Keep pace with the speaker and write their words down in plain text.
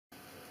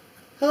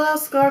Hello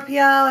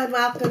Scorpio, and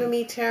welcome to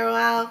me, Tarot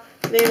Owl.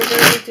 Today we're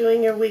going to be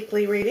doing your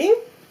weekly reading.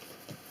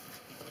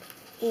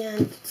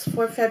 And it's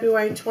for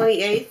February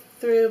 28th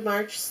through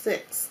March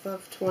 6th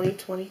of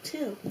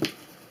 2022.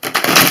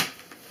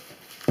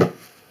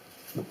 Let's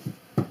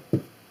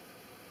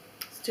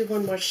do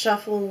one more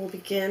shuffle and we'll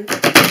begin.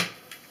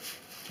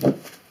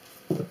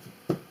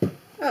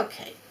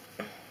 Okay.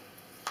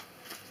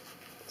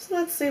 So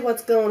let's see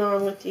what's going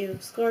on with you,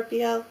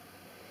 Scorpio.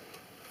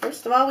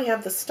 First of all, we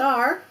have the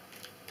Star.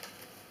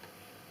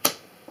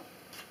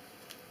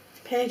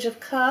 Page of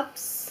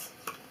Cups,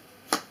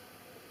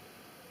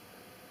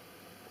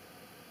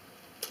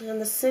 and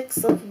the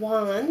Six of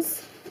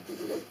Wands.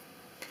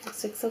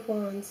 Six of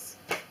Wands.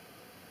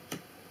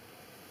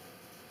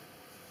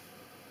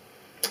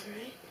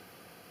 Alright.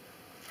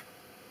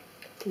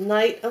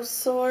 Knight of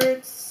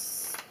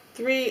Swords,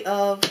 Three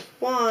of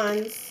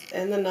Wands,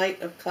 and the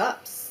Knight of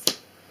Cups.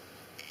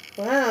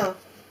 Wow.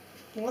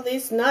 All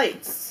these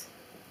knights.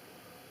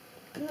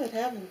 Good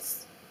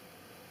heavens.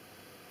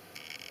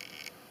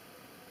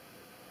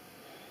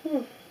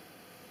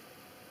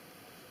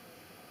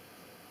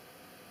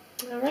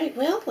 Alright,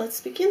 well, let's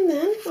begin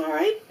then.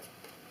 Alright.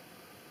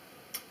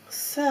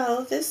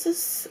 So, this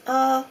is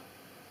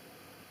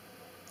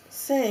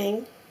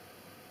saying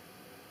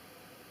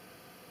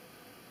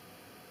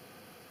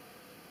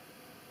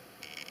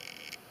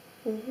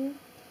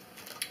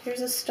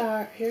here's a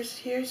star.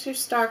 Here's your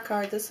star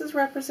card. This is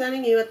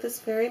representing you at this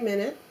very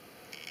minute.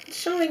 It's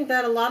showing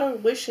that a lot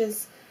of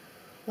wishes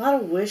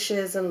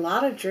and a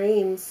lot of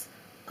dreams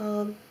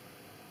are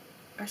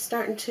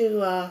starting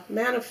to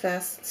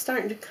manifest,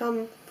 starting to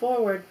come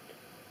forward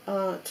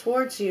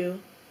towards you,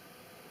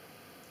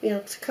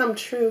 to come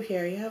true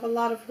here. You have a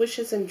lot of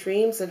wishes and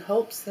dreams and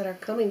hopes that are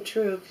coming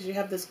true because you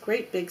have this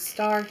great big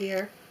star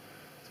here.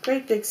 This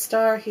great big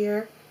star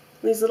here.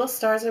 These little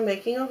stars are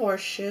making a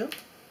horseshoe.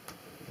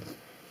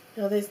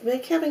 They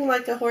make having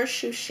like a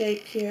horseshoe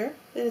shape here,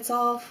 and it's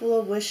all full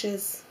of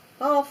wishes.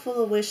 All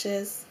full of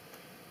wishes.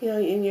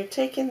 And you're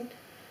taking,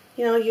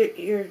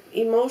 your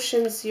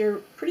emotions, you're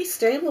pretty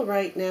stable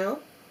right now.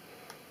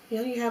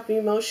 You have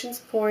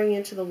emotions pouring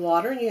into the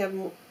water, and you have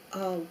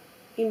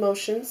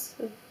emotions,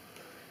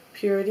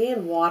 purity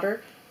and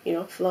water,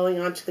 flowing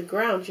onto the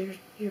ground.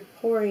 You're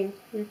pouring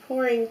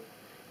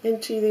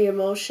into the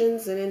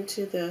emotions and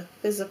into the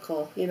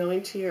physical,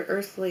 into your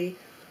earthly.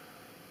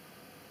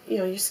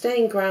 You're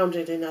staying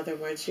grounded. In other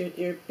words,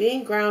 you're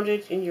being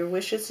grounded in your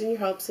wishes and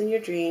your hopes and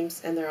your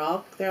dreams, and they're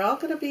all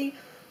going to be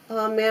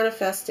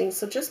manifesting.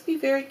 So just be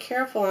very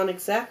careful on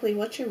exactly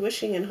what you're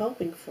wishing and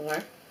hoping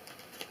for.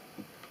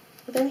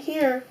 But then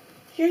here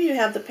you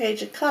have the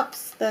Page of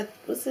Cups that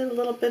was a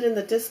little bit in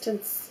the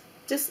distant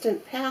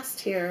past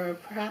here, or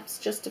perhaps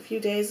just a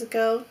few days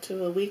ago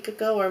to a week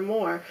ago or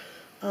more,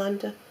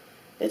 and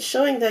it's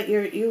showing that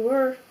you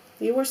were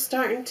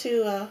starting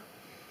to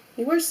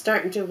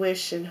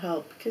wish and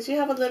hope, because you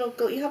have a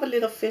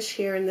little fish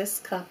here in this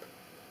cup.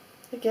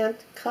 Again,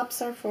 cups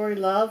are for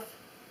love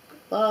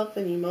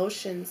and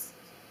emotions.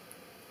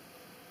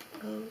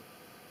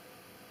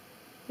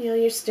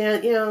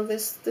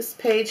 This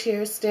page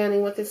here is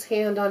standing with his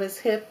hand on his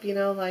hip,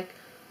 like,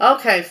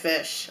 okay,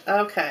 fish,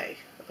 okay,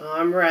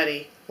 I'm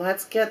ready.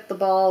 Let's get the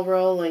ball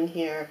rolling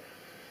here.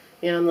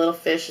 And little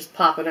fish is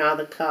popping out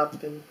of the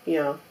cup, and,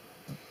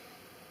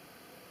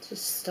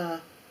 just,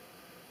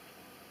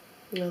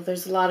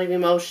 there's a lot of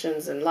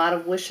emotions and a lot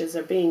of wishes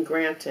are being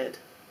granted.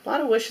 A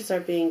lot of wishes are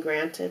being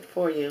granted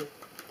for you.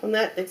 And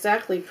that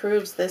exactly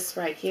proves this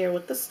right here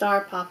with the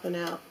star popping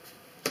out.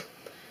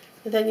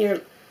 And then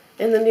you're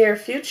in the near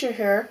future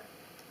here,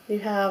 you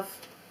have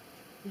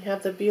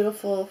the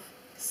beautiful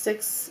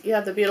Six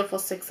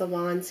of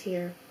Wands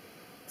here.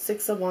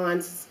 Six of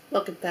Wands,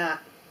 look at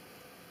that.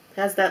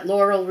 Has that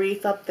laurel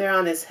wreath up there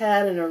on his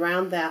head and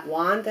around that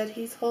wand that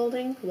he's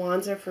holding.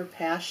 Wands are for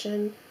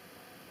passion,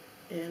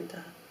 and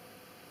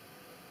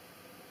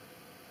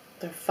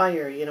they're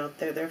fire,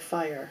 they're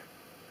fire.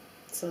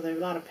 So there's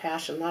a lot of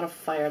passion, a lot of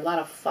fire, a lot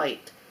of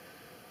fight.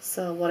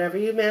 So whatever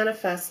you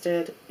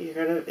manifested,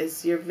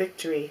 is your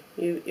victory.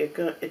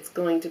 It's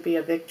going to be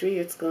a victory.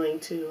 It's going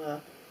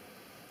to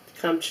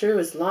come true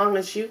as long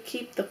as you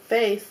keep the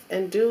faith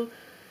and do,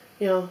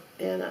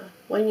 and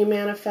when you're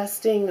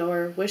manifesting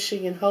or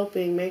wishing and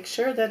hoping, make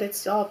sure that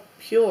it's all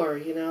pure.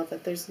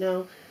 That there's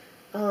no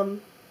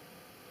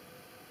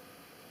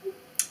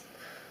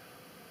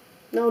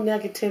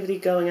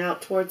negativity going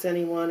out towards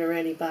anyone or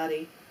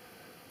anybody,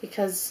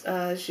 because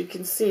as you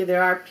can see,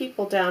 there are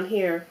people down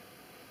here.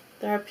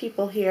 There are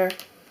people here.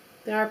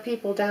 There are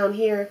people down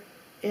here,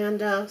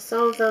 and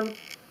some of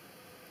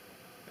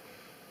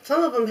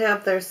them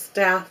have their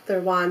staff, their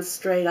wands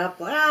straight up,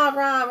 rah,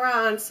 rah,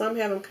 rah, and some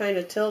have them kind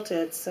of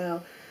tilted.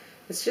 So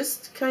it's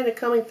just kind of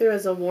coming through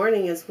as a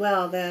warning as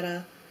well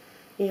that,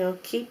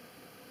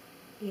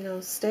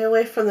 stay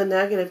away from the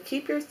negative.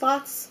 Keep your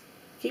thoughts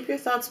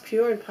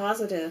pure and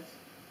positive,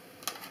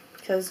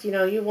 because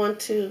you want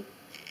to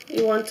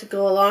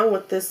go along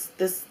with this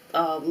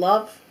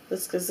love.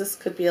 Because this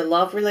could be a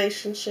love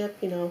relationship,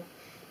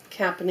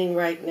 happening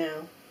right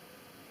now.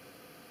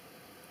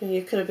 And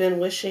you could have been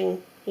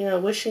wishing,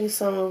 wishing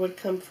someone would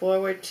come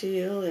forward to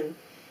you, and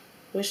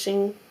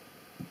wishing,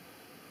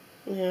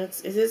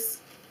 if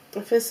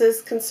this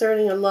is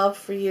concerning a love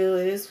for you,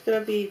 it's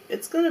going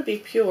to be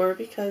pure,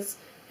 because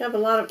you have a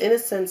lot of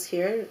innocence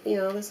here.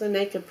 There's a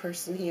naked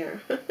person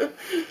here.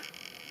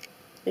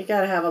 You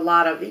gotta have a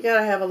lot of,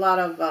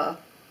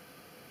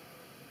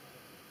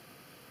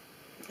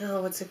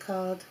 what's it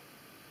called?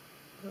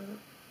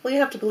 Well, you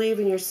have to believe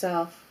in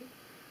yourself.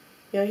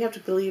 You have to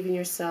believe in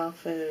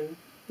yourself and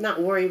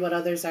not worry what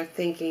others are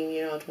thinking,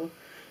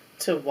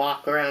 to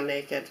walk around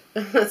naked.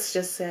 Let's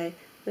just say.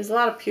 There's a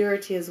lot of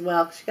purity as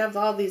well, because you have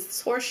all these,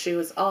 this horseshoe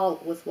is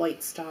all with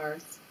white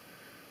stars.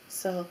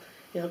 So,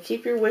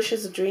 keep your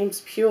wishes and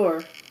dreams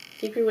pure.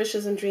 Keep your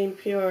wishes and dreams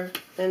pure,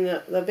 and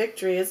the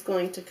victory is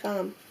going to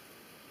come.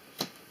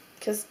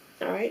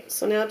 Alright,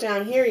 so now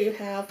down here we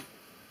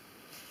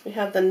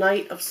have the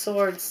Knight of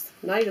Swords.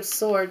 Knight of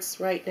Swords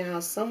right now.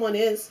 Someone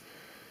is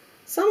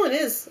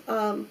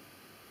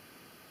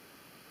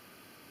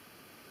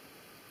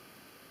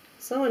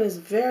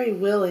very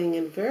willing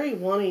and very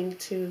wanting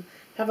to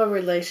have a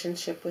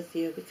relationship with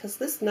you, because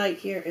this knight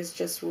here is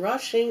just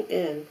rushing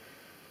in.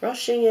 And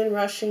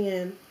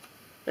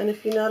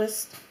if you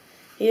noticed,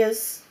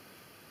 let's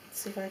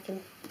see if I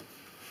can,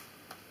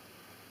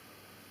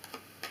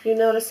 if you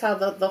notice how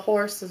the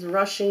horse is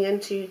rushing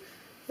into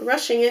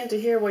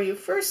here where you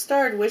first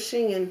started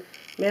wishing and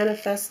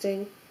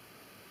manifesting.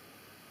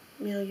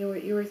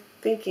 You were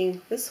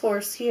thinking, this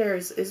horse here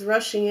is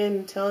rushing in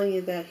and telling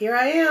you that, here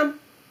I am.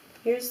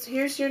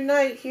 Here's your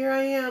knight. Here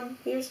I am.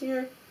 Here's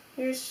your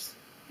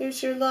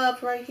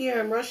love right here.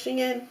 I'm rushing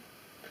in.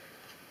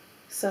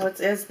 So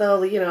it's as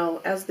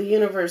though, as the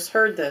universe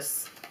heard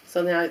this.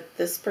 So now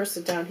this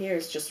person down here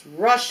is just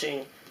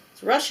rushing.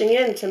 It's rushing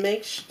in to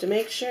make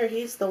sure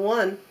he's the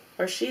one,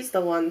 or she's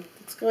the one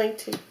that's going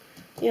to,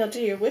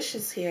 do your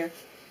wishes here.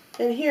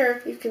 And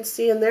here you can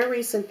see in their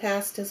recent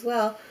past as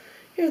well.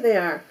 Here they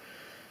are.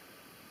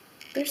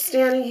 They're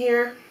standing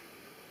here,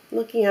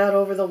 looking out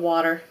over the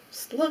water,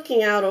 just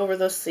looking out over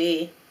the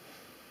sea,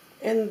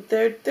 and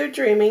they're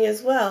dreaming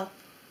as well.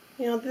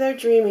 They're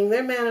dreaming,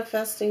 they're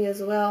manifesting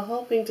as well,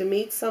 hoping to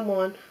meet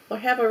someone or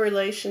have a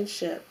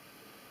relationship.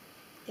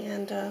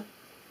 And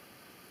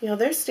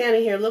they're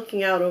standing here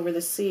looking out over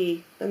the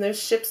sea, and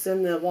there's ships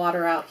in the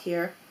water out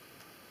here.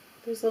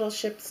 There's little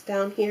ships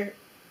down here,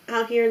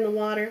 out here in the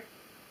water.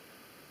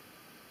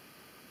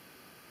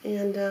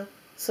 And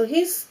so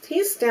he's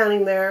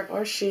standing there,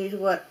 or she,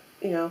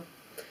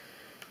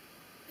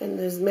 and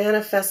is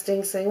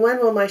manifesting, saying, when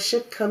will my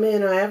ship come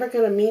in? Am I ever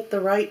going to meet the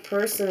right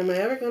person? Am I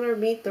ever going to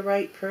meet the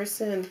right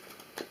person?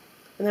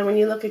 And then when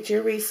you look at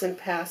your recent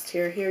past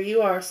here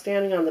you are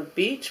standing on the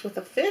beach with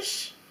a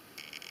fish,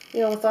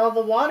 with all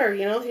the water,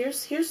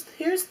 here's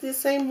the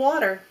same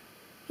water.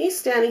 He's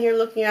standing here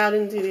looking out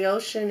into the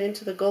ocean,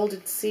 into the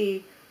golden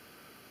sea,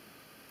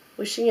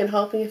 wishing and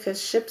hoping if his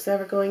ship's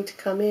ever going to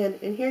come in.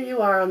 And here you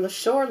are on the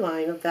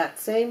shoreline of that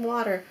same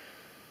water,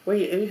 where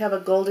you have a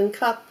golden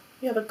cup.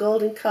 You have a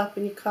golden cup,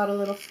 and you caught a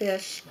little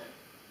fish.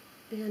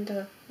 And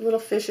the little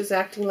fish is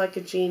acting like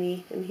a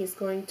genie, and he's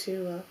going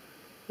to,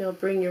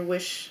 bring your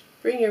wish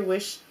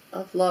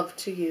of love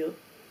to you.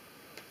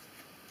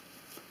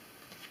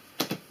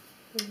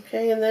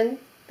 Okay, and then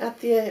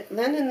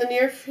in the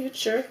near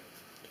future,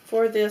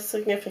 for the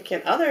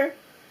significant other,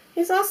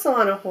 he's also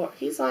on a horse.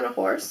 He's on a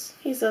horse.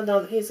 He's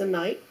a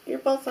knight. You're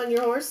both on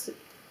your horse.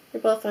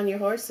 You're both on your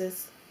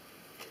horses.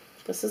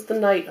 This is the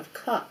Knight of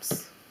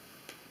Cups.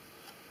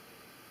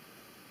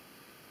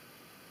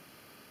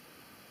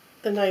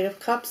 The Knight of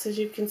Cups, as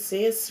you can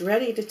see, is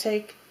ready to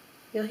take,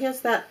 he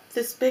has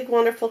this big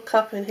wonderful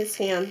cup in his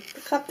hand.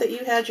 The cup that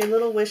you had your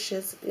little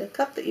wishes, the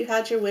cup that you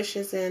had your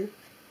wishes in.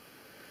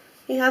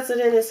 He has it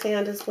in his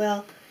hand as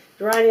well,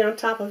 riding on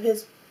top of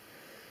his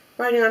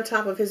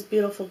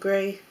beautiful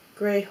gray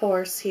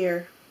horse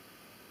here.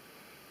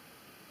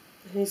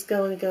 And he's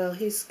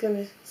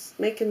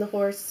making the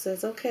horse,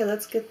 says, okay,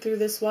 let's get through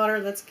this water,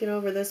 let's get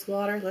over this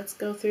water, let's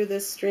go through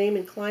this stream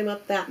and climb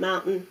up that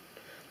mountain.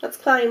 Let's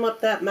climb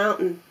up that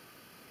mountain.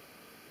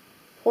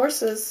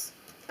 Horses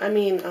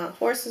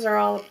are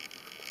all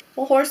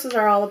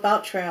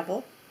about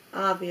travel,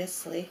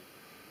 obviously.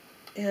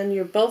 And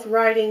you're both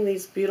riding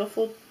these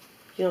beautiful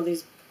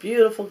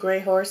gray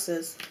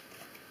horses.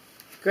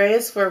 Gray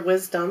is for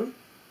wisdom.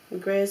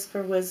 Gray is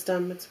for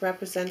wisdom. It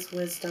represents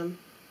wisdom.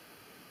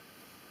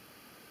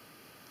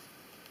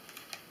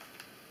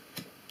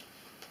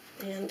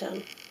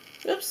 And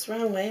oops,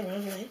 wrong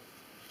way.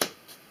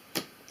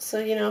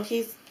 So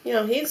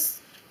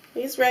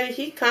he's ready.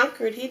 He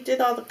conquered. He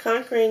did all the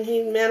conquering.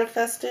 He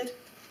manifested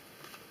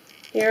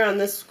here on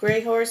this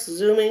gray horse,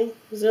 zooming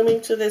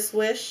to this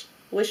wish.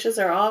 Wishes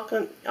are all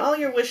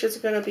your wishes are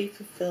going to be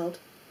fulfilled.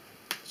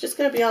 It's just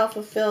going to be all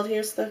fulfilled.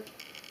 Here's the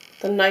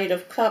Knight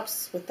of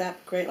Cups with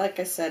that great, like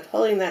I said,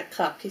 holding that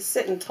cup. He's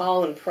sitting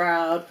tall and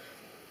proud.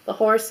 The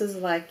horse is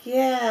like,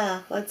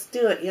 yeah, let's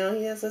do it.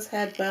 He has his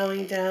head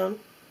bowing down.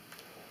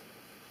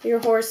 Your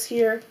horse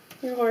here,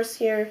 he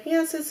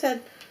has his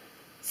head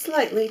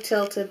slightly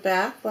tilted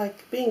back,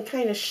 like being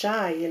kind of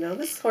shy, you know.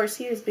 This horse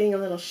here is being a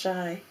little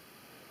shy.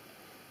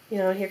 You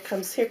know, here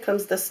comes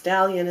the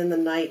stallion in the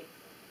night.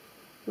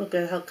 Look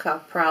at how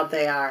proud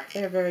they are.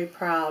 They're very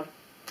proud.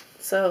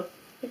 So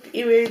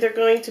you're either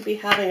going to be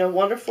having a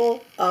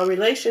wonderful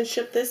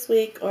relationship this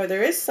week, or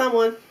there is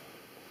someone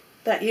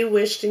that you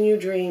wished and you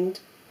dreamed,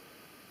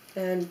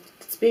 and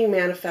it's being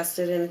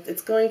manifested, and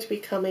it's going to be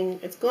coming.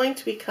 It's going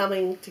to be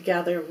coming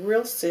together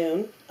real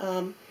soon.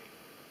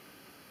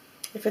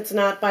 If it's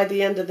not by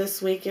the end of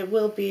this week, it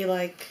will be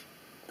like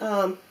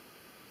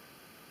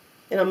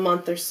in a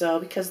month or so,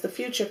 because the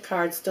future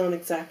cards don't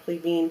exactly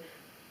mean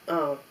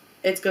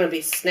it's going to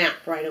be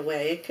snapped right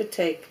away. It could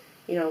take,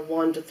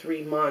 1 to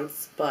 3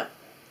 months, but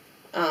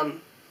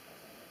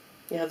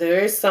there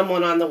is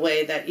someone on the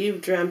way that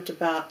you've dreamt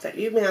about, that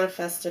you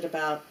manifested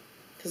about,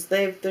 because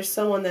there's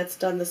someone that's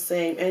done the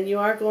same, and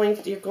you're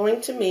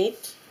going to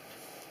meet,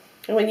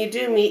 and when you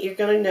do meet, you're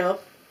going to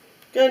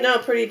know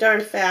pretty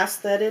darn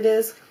fast that it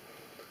is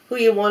who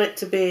you want it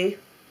to be.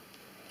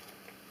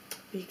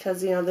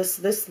 Because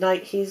this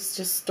night he's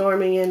just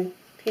storming in.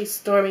 He's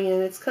storming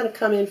in. It's going to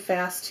come in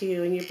fast to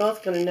you, and you're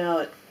both going to know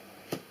it.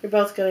 You're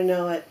both going to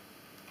know it.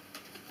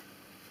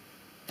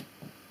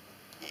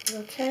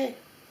 Okay.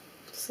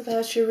 So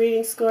that's your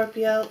reading,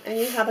 Scorpio, and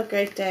you have a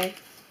great day.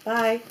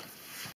 Bye.